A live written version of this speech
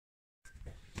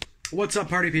What's up,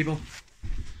 party people?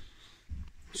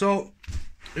 So,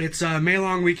 it's May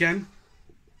long weekend,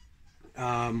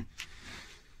 and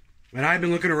I've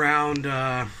been looking around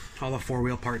all the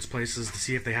four-wheel parts places to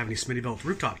see if they have any Smittybilt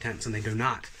rooftop tents, and they do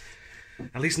not.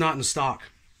 At least not in stock.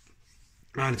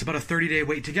 And it's about a 30-day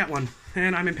wait to get one,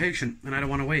 and I'm impatient, and I don't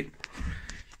want to wait.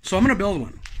 So I'm going to build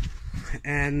one,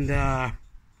 and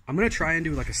I'm going to try and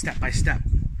do like a step-by-step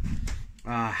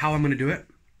how I'm going to do it.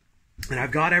 And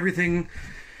I've got everything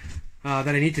that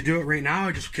I need to do it right now.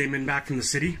 I just came in back from the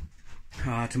city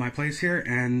to my place here,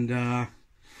 and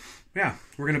yeah,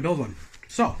 we're going to build one.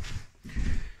 So,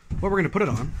 what we're going to put it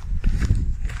on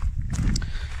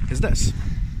is this.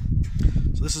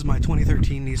 So this is my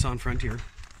 2013 Nissan Frontier,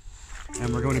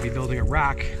 and we're going to be building a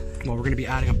rack. Well, we're going to be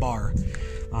adding a bar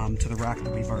to the rack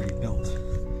that we've already built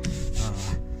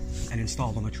and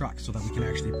installed on the truck, so that we can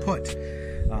actually put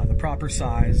the proper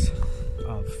size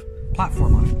of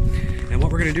platform on it. And what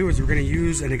we're going to do is we're going to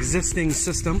use an existing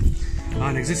system,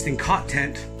 an existing cot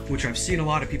tent, which I've seen a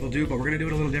lot of people do, but we're going to do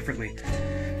it a little differently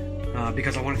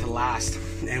because I want it to last.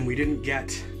 And we didn't get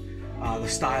the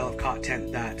style of cot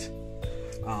tent that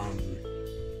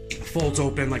folds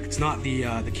open. Like, it's not the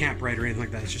Camprite or anything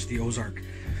like that. It's just the Ozark.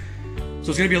 So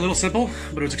it's going to be a little simple,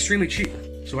 but it was extremely cheap.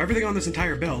 So everything on this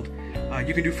entire build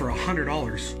you can do for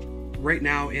 $100. Right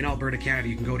now in Alberta, Canada.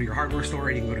 You can go to your hardware store,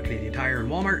 and you can go to Canadian Tire and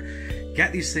Walmart,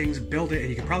 get these things, build it, and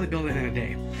you can probably build it in a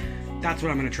day. That's what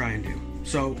I'm going to try and do.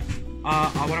 So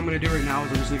what I'm going to do right now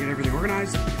is I'm just going to get everything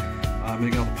organized. I'm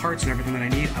going to get all the parts and everything that I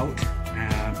need out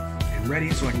and ready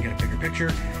so I can get a bigger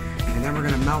picture. And then we're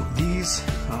going to mount these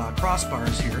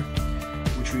crossbars here,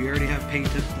 which we already have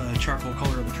painted the charcoal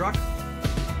color of the truck.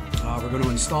 We're going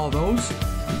to install those,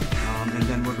 and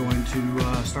then we're going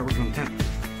to start working on the tent.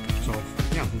 So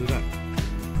yeah, we'll do that.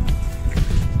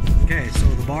 Okay, so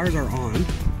the bars are on,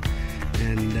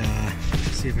 and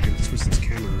let's see if I can twist this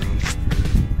camera around.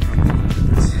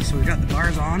 So we've got the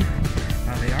bars on.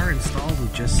 They are installed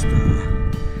with just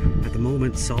at the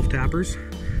moment self-tappers,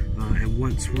 and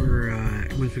once we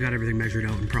got everything measured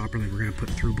out and properly, we're going to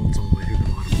put through bolts all the way through the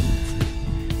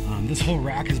bottom. This whole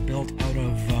rack is built out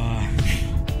of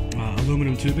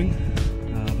aluminum tubing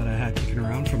that I had kicking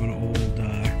around from an old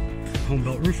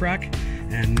home-built roof rack,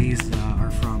 and these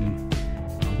are from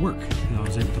work. I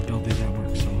was able to build these at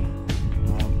work, so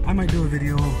I might do a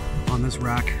video on this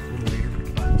rack a little later,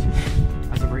 but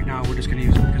as of right now, we're just going to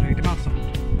use it because we need to mount something.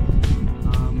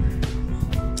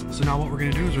 So now what we're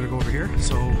going to do is we're going to go over here.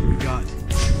 So we've got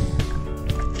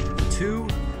two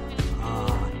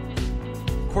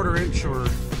 1/4 or a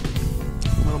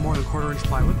little more than 1/4 inch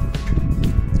plywood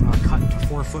cut into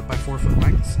 4 foot by 4 foot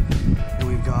lengths, and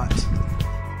we've got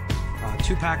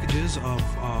two packages of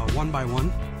 1 by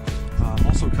 1,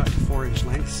 also cut to 4-inch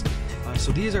lengths.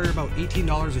 So these are about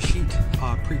 $18 a sheet,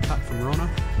 pre-cut from Rona,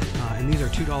 and these are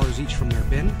 $2 each from their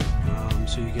bin.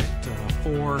 So you get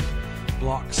 4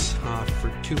 blocks for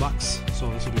 $2. So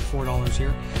this will be $4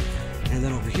 here. And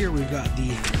then over here we've got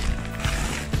the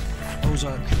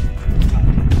Ozark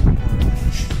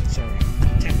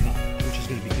tent cot, which is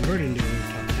going to be converted into a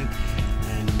rooftop tent,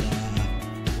 and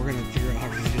we're going to figure out how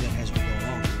we're going to do that as we go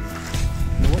along.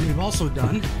 Now what we've also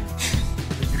done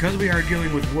is, because we are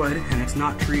dealing with wood and it's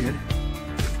not treated,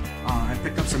 I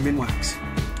picked up some Minwax.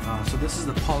 So this is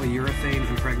the polyurethane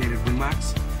impregnated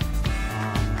Minwax,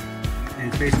 and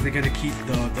it's basically going to keep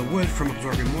the wood from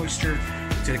absorbing moisture.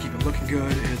 It's going to keep it looking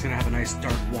good, and it's going to have a nice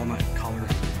dark walnut color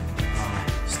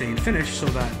stained finish, so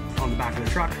that on the back of the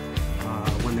truck,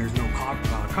 when there's no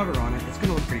cover on it, it's going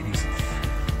to look pretty decent.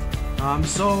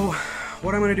 So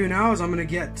what I'm going to do now is I'm going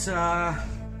to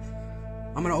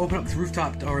open up the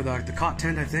rooftop, or the cot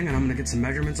tent, I think, and I'm going to get some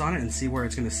measurements on it and see where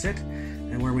it's going to sit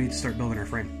and where we need to start building our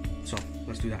frame. So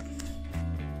let's do that.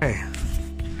 Okay.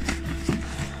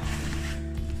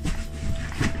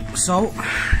 So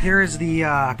here is the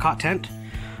cot tent,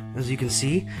 as you can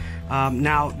see.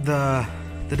 Now the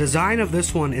design of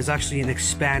this one is actually an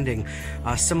expanding,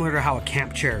 similar to how a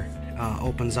camp chair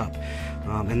opens up.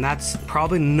 And that's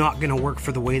probably not going to work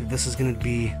for the way that this is going to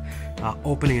be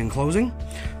opening and closing.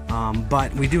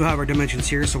 But we do have our dimensions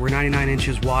here, so we're 99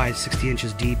 inches wide, 60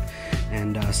 inches deep,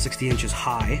 and 60 inches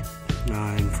high.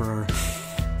 And for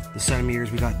the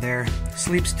centimeters we got there,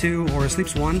 sleeps 2 or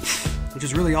sleeps 1, which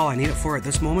is really all I need it for at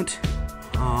this moment.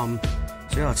 So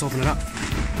yeah, let's open it up.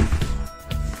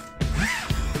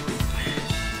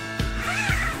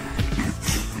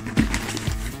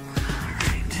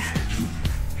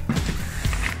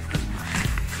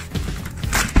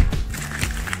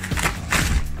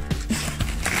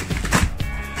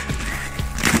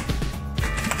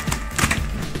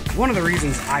 One of the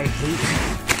reasons I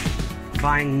hate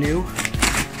buying new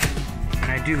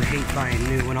and I do hate buying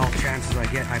new. When all chances I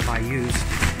get, I buy used.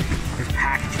 There's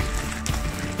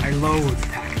packaging. I loathe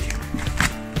packaging.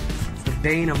 It's the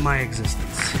bane of my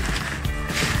existence.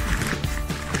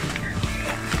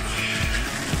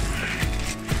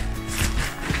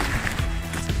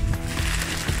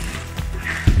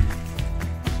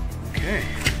 Okay.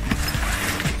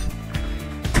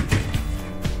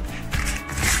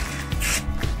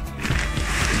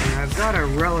 And I've got a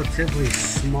relatively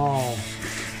small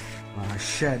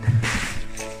shed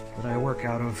that I work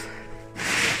out of,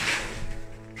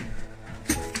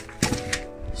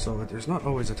 so there's not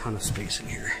always a ton of space in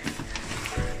here.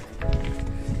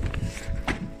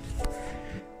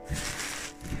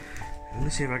 Let me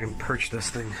see if I can perch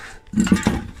this thing.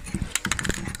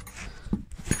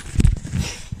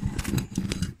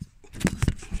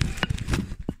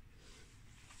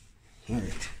 All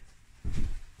right.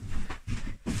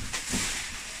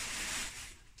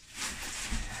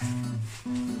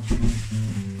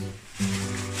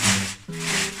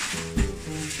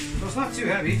 So it's not too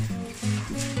heavy.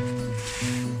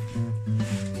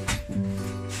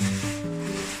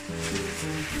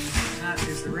 That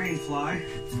is the rain fly.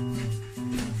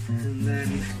 And then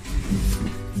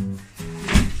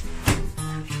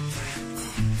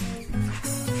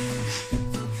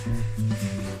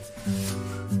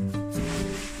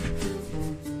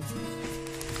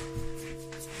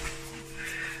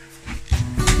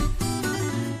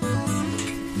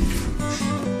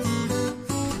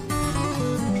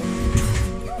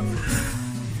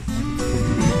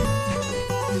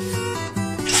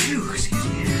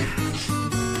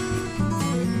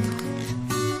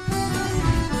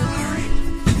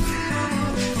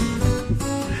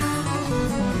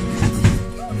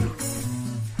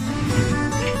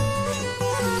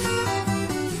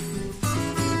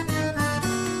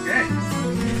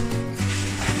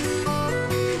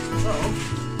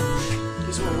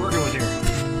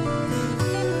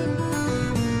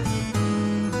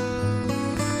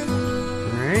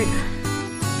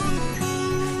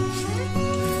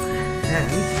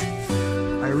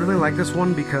like this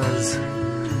one because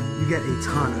you get a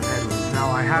ton of headroom.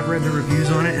 Now I have read the reviews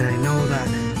on it, and I know that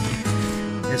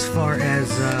as far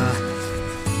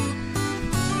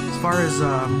as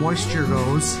moisture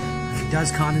goes, it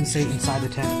does condensate inside the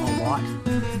tent a lot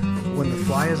when the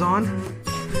fly is on,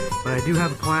 but I do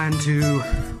have a plan to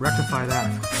rectify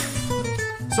that.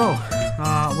 So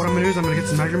what I'm going to do is I'm going to get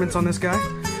some measurements on this guy.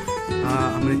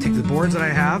 I'm going to take the boards that I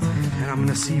have, and I'm going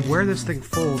to see where this thing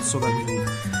folds so that we can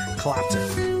collapse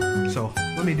it. So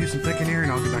let me do some thinking here and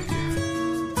I'll get back to you.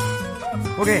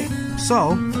 Okay,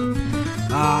 so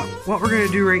what we're going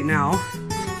to do right now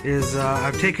is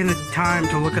I've taken the time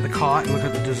to look at the cot and look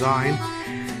at the design,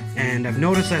 and I've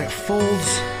noticed that it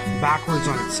folds backwards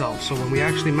on itself. So when we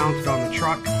actually mount it on the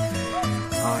truck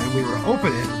and we were to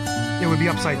open it, it would be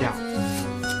upside down.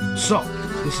 So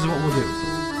this is what we'll do.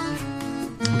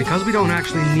 Because we don't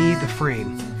actually need the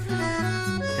frame,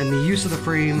 and the use of the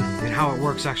frame and how it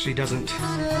works actually doesn't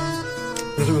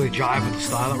really jive with the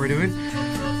style that we're doing,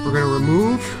 we're going to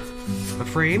remove the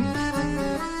frame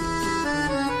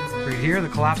right here, the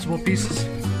collapsible pieces.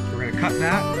 We're going to cut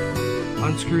that,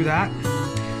 unscrew that,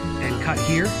 and cut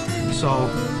here. So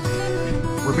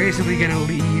we're basically going to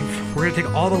we're going to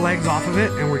take all the legs off of it,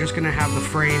 and we're just going to have the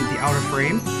frame, the outer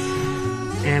frame,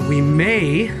 and we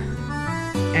may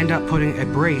end up putting a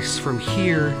brace from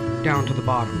here down to the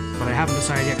bottom, but I haven't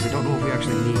decided yet because I don't know if we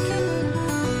actually need to.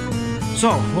 So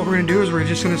what we're going to do is we're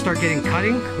just going to start getting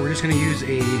cutting. We're just going to use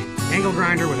a angle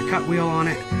grinder with a cut wheel on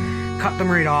it, cut them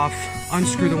right off,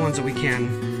 unscrew the ones that we can,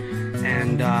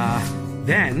 and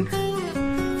then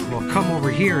we'll come over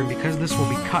here, and because this will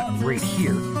be cut right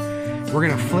here, we're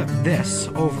going to flip this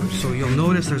over. So you'll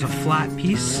notice there's a flat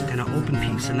piece and an open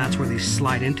piece, and that's where they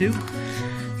slide into.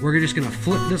 We're just going to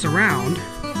flip this around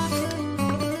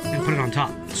and put it on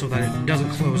top so that it doesn't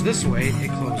close this way,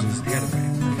 it closes the other way.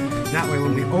 That way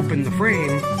when we open the frame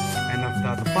and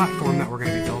the platform that we're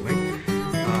going to be building,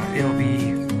 it'll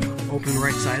be open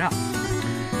right side up.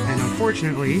 And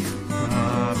unfortunately,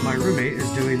 my roommate is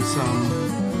doing some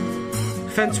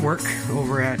fence work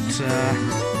over at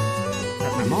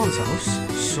my mom's house,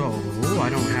 so I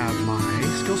don't have my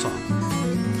skill saw.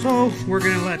 So we're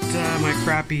going to let my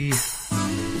crappy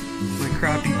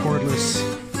cordless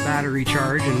battery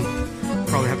charge, and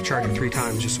probably have to charge it 3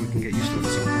 times just so we can get used to it.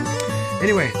 So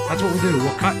anyway, that's what we'll do.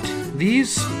 We'll cut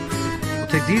these, we'll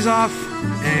take these off,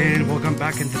 and we'll come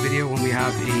back into the video when we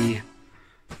have a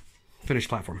finished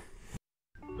platform.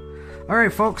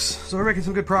 Alright folks, so we're making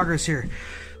some good progress here.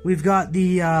 We've got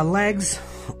the legs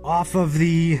off of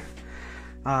the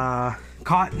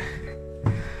cot,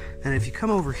 and if you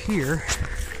come over here,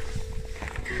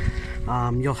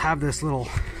 you'll have this little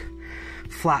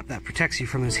flap that protects you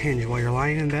from this hinge while you're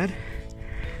lying in bed,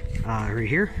 right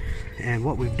here. And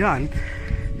what we've done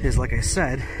is, like I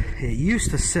said, it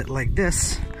used to sit like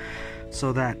this,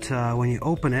 so that when you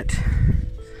open it,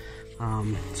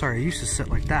 sorry, it used to sit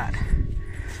like that,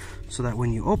 so that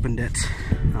when you opened it,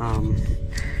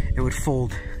 it would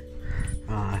fold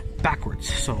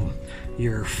backwards, so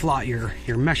your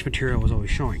mesh material was always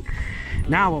showing.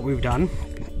 Now what we've done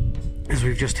is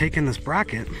we've just taken this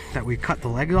bracket that we cut the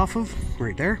legs off of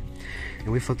right there,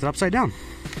 and we flipped it upside down,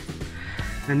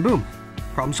 and boom,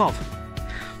 problem solved.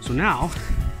 So now,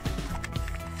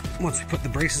 once we put the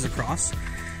braces across,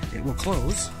 it will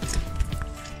close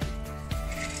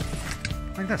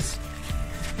like this.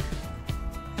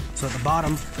 So at the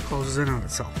bottom, it closes in on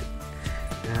itself.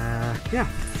 Yeah.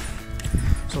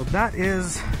 So that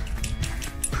is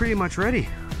pretty much ready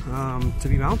to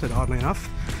be mounted, oddly enough.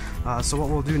 So what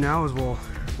we'll do now is we'll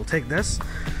take this.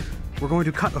 We're going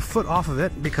to cut a foot off of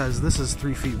it because this is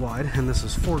 3 feet wide and this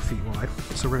is 4 feet wide.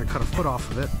 So we're going to cut a foot off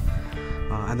of it,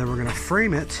 and then we're going to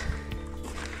frame it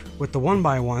with the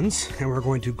 1x1s, and we're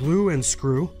going to glue and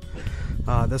screw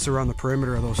this around the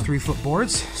perimeter of those 3-foot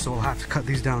boards. So we'll have to cut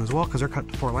these down as well because they're cut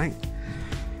to 4 length.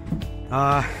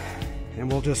 And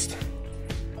we'll just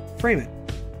frame it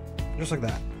just like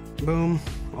that, boom,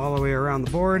 all the way around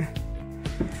the board.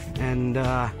 And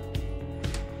then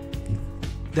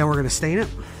we're going to stain it,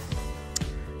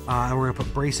 and we're going to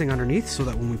put bracing underneath so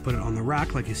that when we put it on the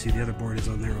rack, like you see the other board is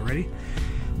on there already,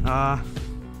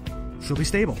 she'll be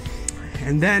stable.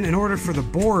 And then in order for the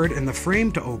board and the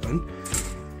frame to open,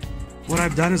 what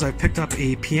I've done is I've picked up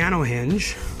a piano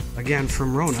hinge, again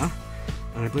from Rona,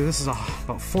 and I believe this is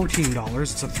about $14.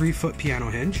 It's a 3-foot piano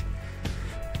hinge.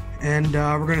 And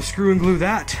we're going to screw and glue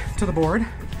that to the board,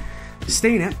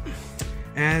 stain it,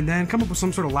 and then come up with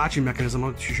some sort of latching mechanism.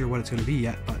 I'm not too sure what it's going to be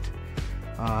yet, but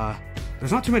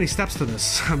there's not too many steps to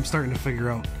this. I'm starting to figure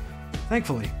out,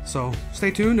 thankfully. So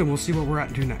stay tuned and we'll see what we're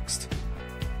at to next.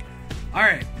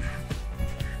 Alright,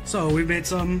 so we've made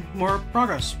some more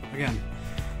progress again.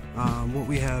 What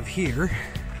we have here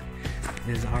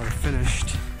is our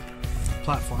finished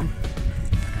platform.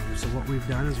 So what we've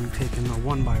done is we've taken the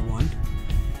 1x1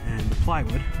 and the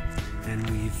plywood, and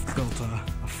we've built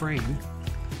a frame,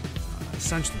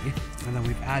 essentially, and then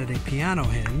we've added a piano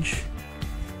hinge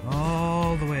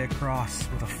all the way across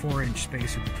with a 4-inch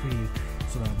spacer between,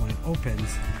 so that when it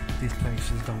opens, these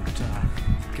places don't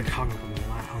get hung up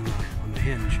on the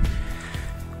hinge.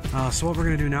 So what we're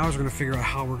going to do now is we're going to figure out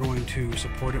how we're going to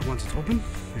support it once it's open,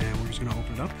 and we're just going to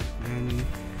open it up. And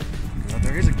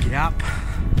there is a gap.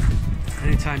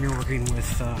 Anytime you're working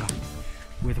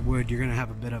with wood, you're going to have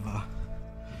a bit of a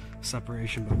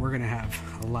separation, but we're going to have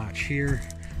a latch here,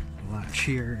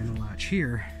 and a latch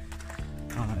here,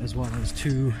 as well as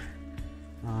 2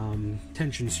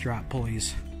 tension strap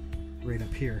pulleys right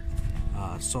up here.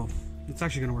 So it's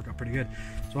actually going to work out pretty good.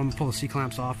 So I'm going to pull the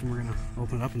C-clamps off and we're going to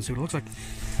open it up and see what it looks like.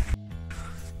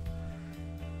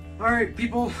 Alright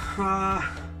people,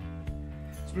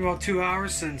 it's been about 2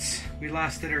 hours since we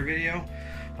last did our video.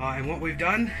 And what we've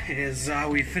done is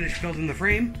we've finished building the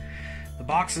frame, the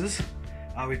boxes,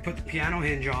 we've put the piano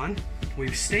hinge on,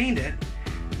 we've stained it,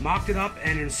 mocked it up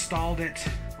and installed it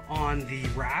on the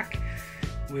rack.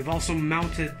 We've also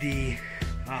mounted the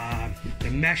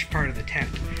mesh part of the tent.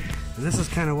 And this is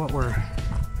kind of what we're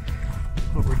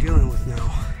dealing with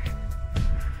now.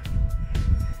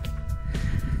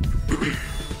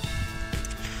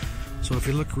 So if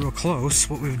you look real close,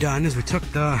 what we've done is we took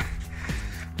the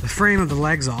frame of the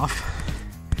legs off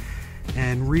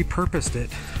and repurposed it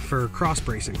for cross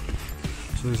bracing.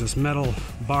 So there's this metal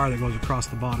bar that goes across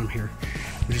the bottom here,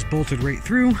 which is bolted right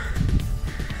through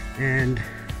and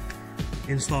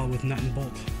installed with nut and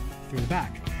bolt through the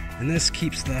back. And this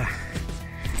keeps the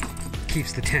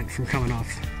tent from coming off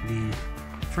the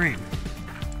frame.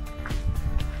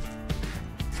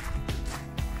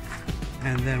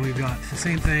 And then we've got the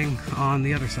same thing on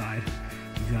the other side.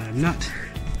 We've got a nut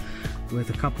with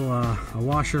a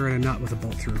washer and a nut with a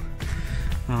bolt through.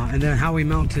 And then how we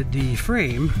mounted the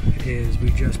frame is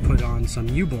we just put on some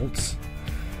U-bolts,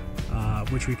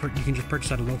 which you can just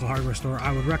purchase at a local hardware store.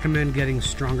 I would recommend getting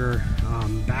stronger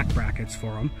back brackets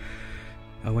for them,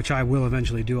 which I will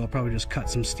eventually do. I'll probably just cut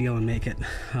some steel and make it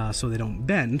so they don't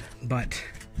bend, but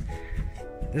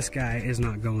this guy is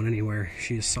not going anywhere.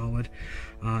 She is solid.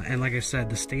 And like I said,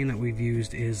 the stain that we've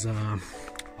used is a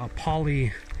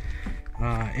poly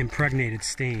impregnated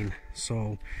stain,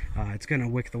 so it's going to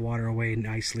wick the water away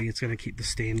nicely. It's going to keep the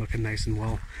stain looking nice and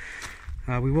well.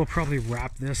 We will probably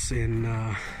wrap this in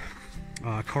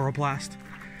coroplast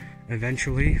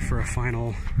eventually for a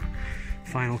final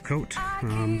final coat.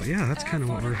 But yeah, that's kind of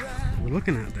what we're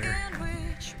looking at there.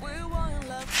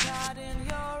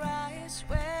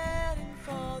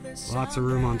 Lots of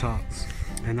room on top,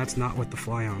 and that's not with the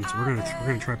fly on. So we're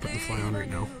gonna try putting the fly on right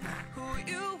now.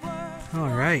 All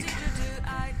right.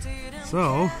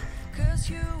 So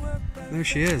there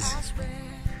she is.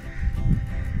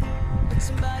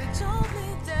 Somebody told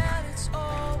me that it's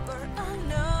over. I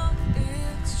know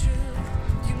it's true.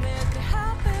 You made me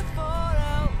happy for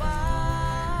a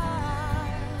while.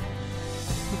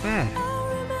 Not bad. I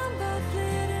remember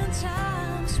fleeting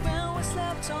times when we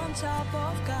slept on top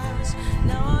of cars.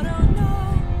 Now I don't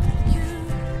know you.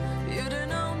 You don't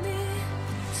know me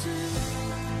too.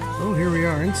 Oh, here we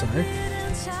are inside.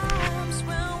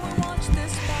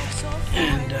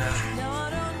 And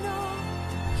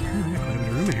we got quite a bit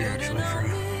of room in here actually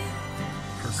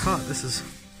for a cot. This is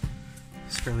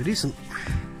fairly decent.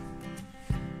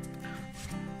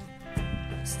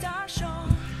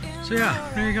 So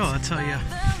yeah, there you go. That's how you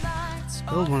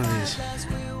build one of these.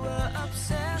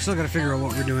 We still got to figure out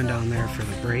what we're doing down there for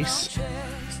the brace,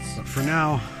 but for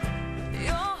now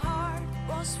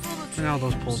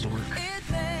those poles will work.